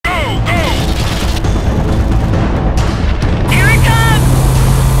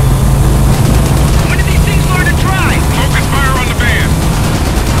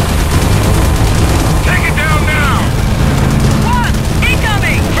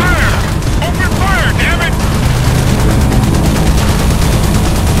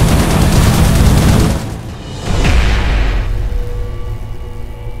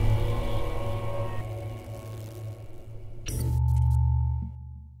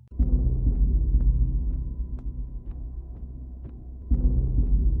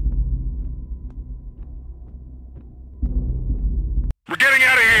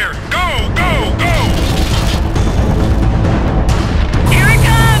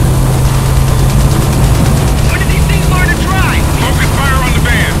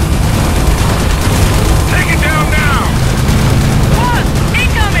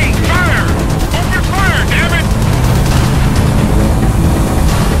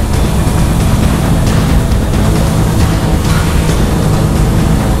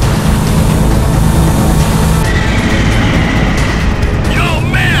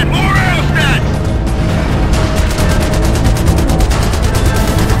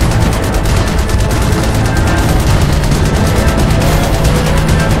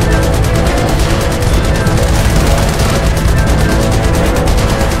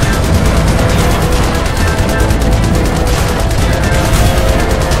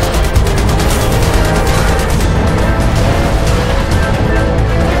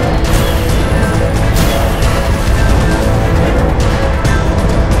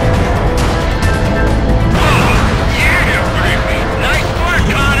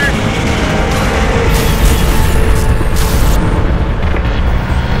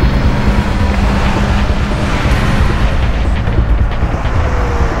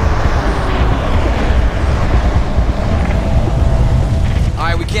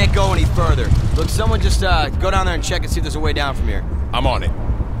can't go any further. Look, someone just go down there and check and see if there's a way down from here. I'm on it.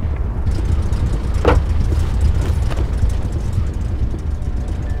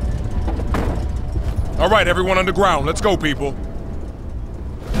 All right, everyone underground. Let's go, people.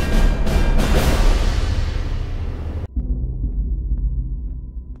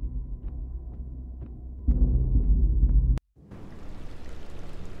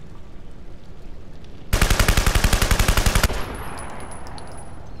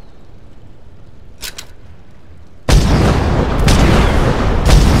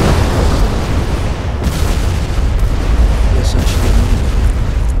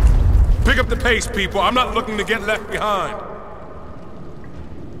 Pick up the pace, people. I'm not looking to get left behind.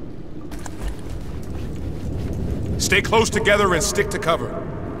 Stay close together and stick to cover.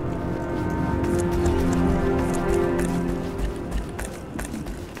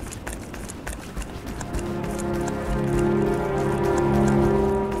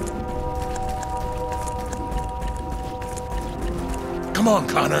 Come on,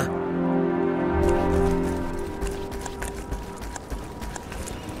 Connor.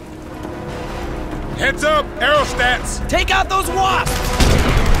 Heads up! Aerostats! Take out those wasps!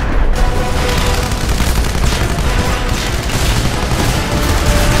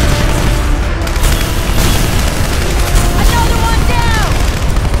 Another one down!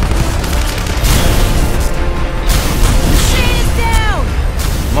 Machine is down!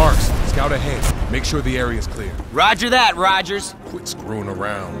 Marks, scout ahead. Make sure the area's clear. Roger that, Rogers. Quit screwing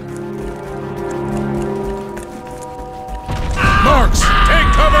around. Marks,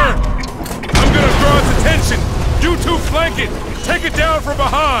 take cover! I'm gonna draw its attention! You two flank it! Take it down from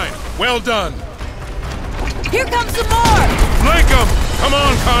behind! Well done! Here comes some more! Flank him! Come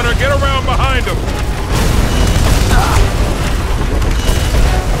on, Connor, get around behind him!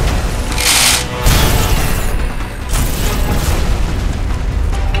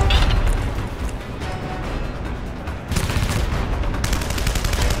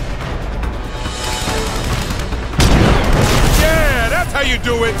 Yeah, that's how you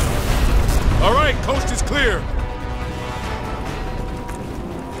do it! All right, coast is clear.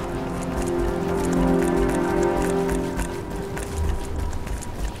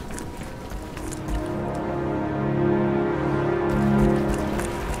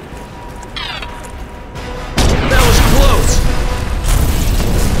 That was close!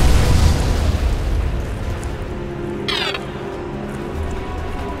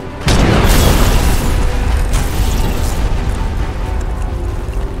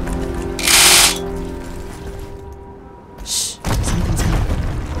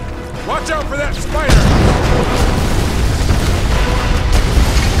 Watch out for that spider!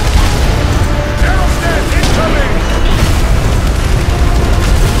 Aerostat incoming!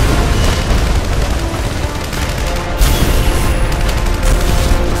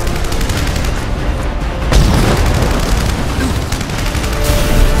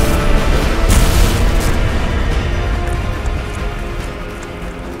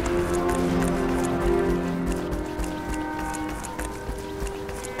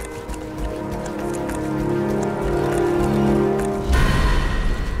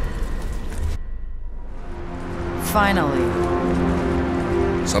 Finally.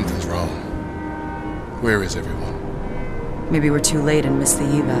 Something's wrong. Where is everyone? Maybe we're too late and missed the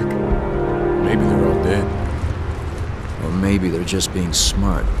evac. Maybe they're all dead. Or maybe they're just being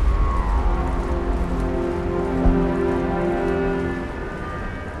smart.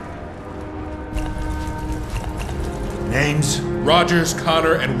 Names? Rogers,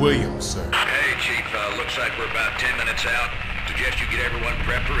 Connor, and Williams, sir. Hey, Chief, looks like we're about 10 minutes out. Suggest you get everyone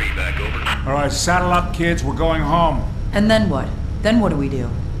prepped for evac, over. All right, saddle up, kids. We're going home. And then what? Then what do we do?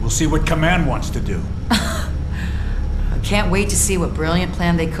 We'll see what Command wants to do. I can't wait to see what brilliant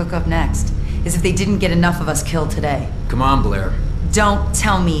plan they cook up next. As if they didn't get enough of us killed today. Come on, Blair. Don't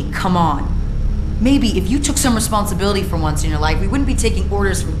tell me, come on. Maybe if you took some responsibility for once in your life, we wouldn't be taking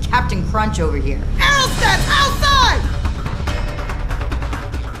orders from Captain Crunch over here. Aerostats outside!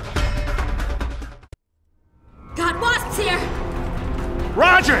 Got wasps here!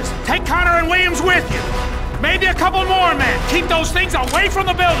 Rogers, take Connor and Williams with you. Maybe a couple more men. Keep those things away from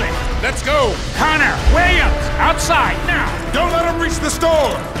the building. Let's go! Connor, Williams, outside, now. Don't let them reach the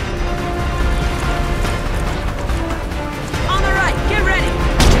store! On the right, get ready!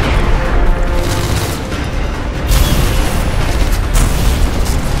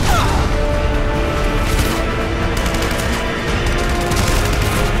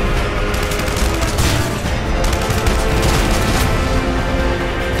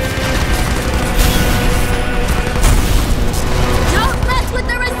 Don't mess with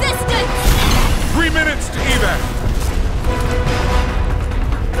the resistance! 3 minutes to evac.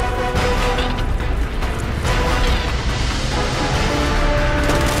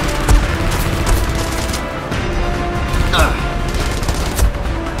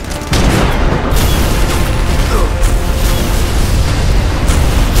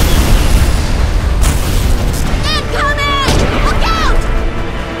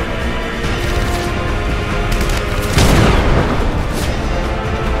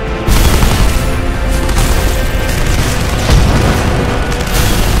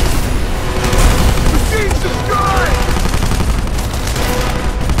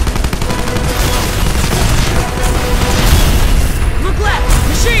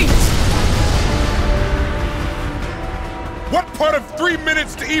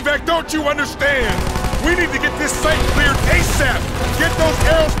 to evac, don't you understand? We need to get this site cleared ASAP! Get those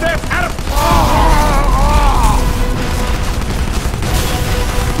aerostats out of...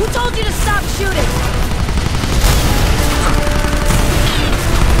 Who told you to stop shooting?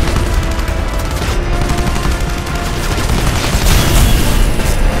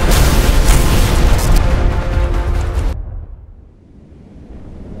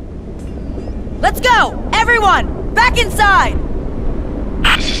 Let's go! Everyone! Back inside!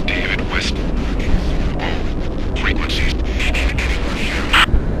 This is David West. Frequencies.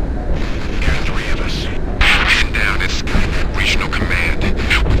 Got 3 of us. Man down, it's regional command.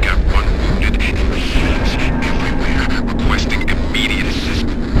 We've got 1 wounded and machines everywhere, requesting immediate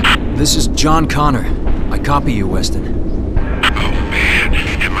assistance. This is John Connor. I copy you, Weston. Oh man,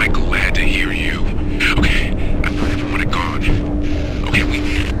 am I glad to hear you. Okay, I thought everyone had gone.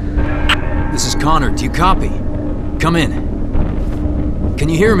 Okay, This is Connor. Do you copy? Come in. Can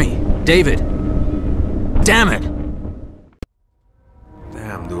you hear me? David. Damn it!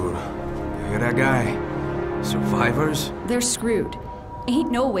 Damn, dude. You hear that guy? Survivors? They're screwed.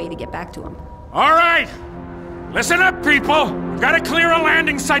 Ain't no way to get back to them. All right! Listen up, people! We've got to clear a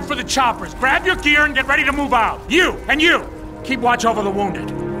landing site for the choppers. Grab your gear and get ready to move out. You, and you! Keep watch over the wounded.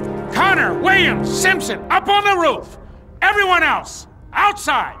 Connor, Williams, Simpson, up on the roof! Everyone else,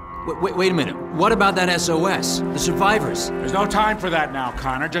 outside! Wait a minute. What about that SOS? The survivors? There's no time for that now,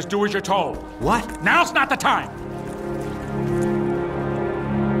 Connor. Just do as you're told. What? Now's not the time!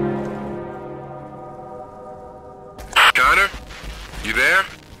 Connor? You there?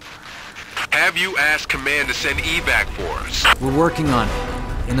 Have you asked Command to send evac for us? We're working on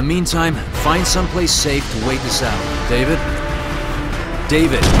it. In the meantime, find someplace safe to wait this out. David?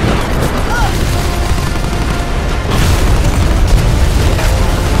 David!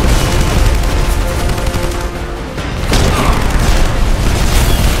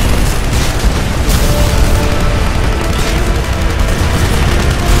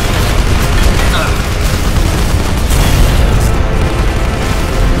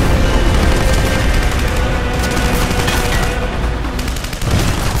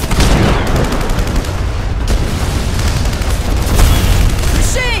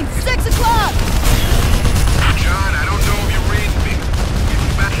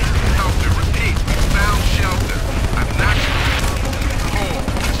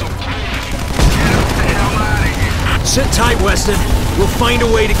 Sit tight, Weston. We'll find a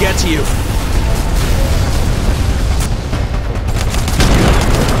way to get to you.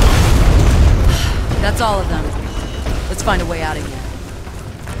 That's all of them. Let's find a way out of here.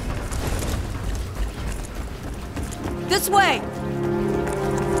 This way!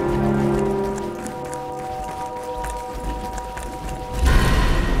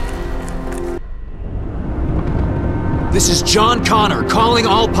 This is John Connor, calling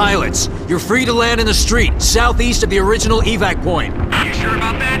all pilots. You're free to land in the street, southeast of the original evac point. You sure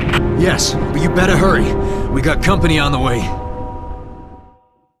about that? Yes, but you better hurry. We got company on the way.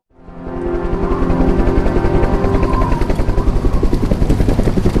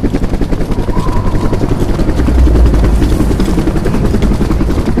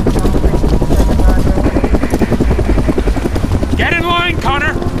 Get in line,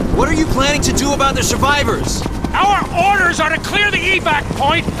 Connor! What are you planning to do about the survivors? Our orders are to clear the evac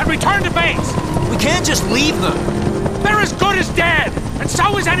point and return to base. We can't just leave them. They're as good as dead, and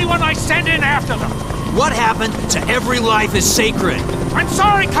so is anyone I send in after them. What happened to every life is sacred? I'm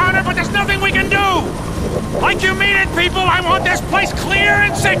sorry, Connor, but there's nothing we can do. Like you mean it, people, I want this place clear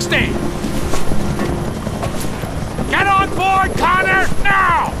in 60. Get on board, Connor,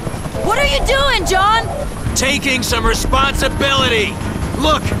 now! What are you doing, John? Taking some responsibility.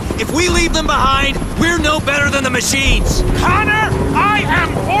 Look, if we leave them behind, we're no better than the machines. Connor, I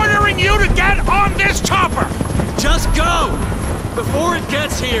am ordering you to get on this chopper! Just go! Before it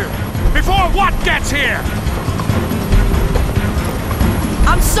gets here. Before what gets here?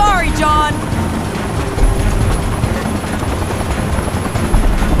 I'm sorry, John.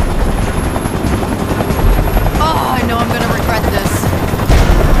 Oh, I know I'm gonna regret this.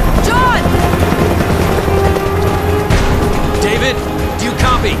 John! David, do you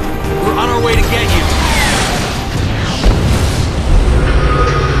copy? We're on our way to get you.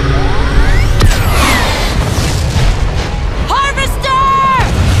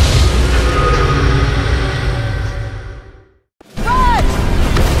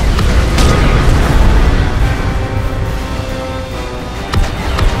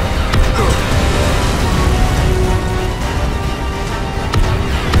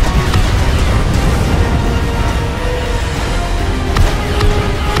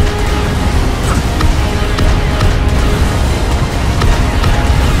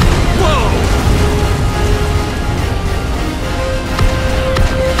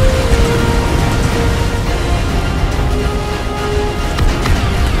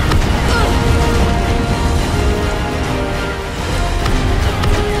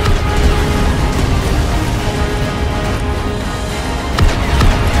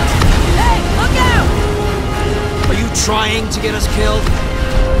 thing to get us killed?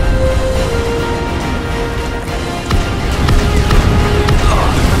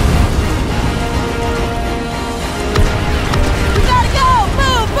 We gotta go!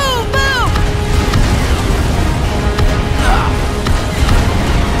 Move, move, move!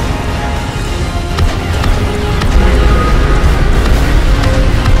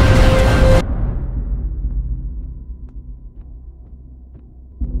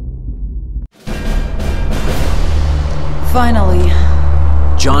 Finally.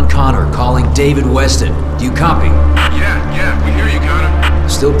 John Connor calling David Weston. Do you copy? Yeah, we hear you, Connor.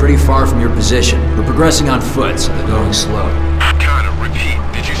 Still pretty far from your position. We're progressing on foot, so they're going slow. Connor, repeat.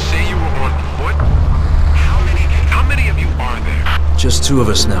 Did you say you were on foot? How many of you are there? Just 2 of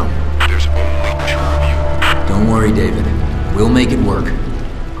us now. There's only 2 of you. Don't worry, David. We'll make it work.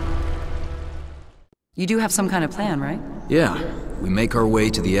 You do have some kind of plan, right? Yeah. We make our way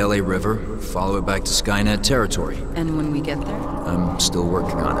to the LA River, follow it back to Skynet territory. And when we get there? I'm still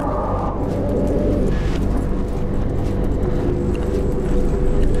working on it.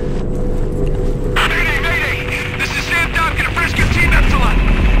 Mayday! This is Sam Duncan of Rescue Team Epsilon.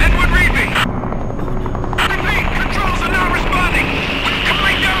 Edward Reeve. Repeat, controls are not responding. We're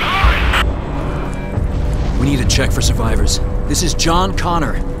coming down hard. We need to check for survivors. This is John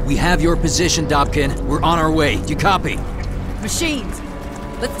Connor. We have your position, Dobkin. We're on our way. Do you copy? Machines!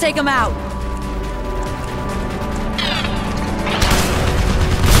 Let's take them out!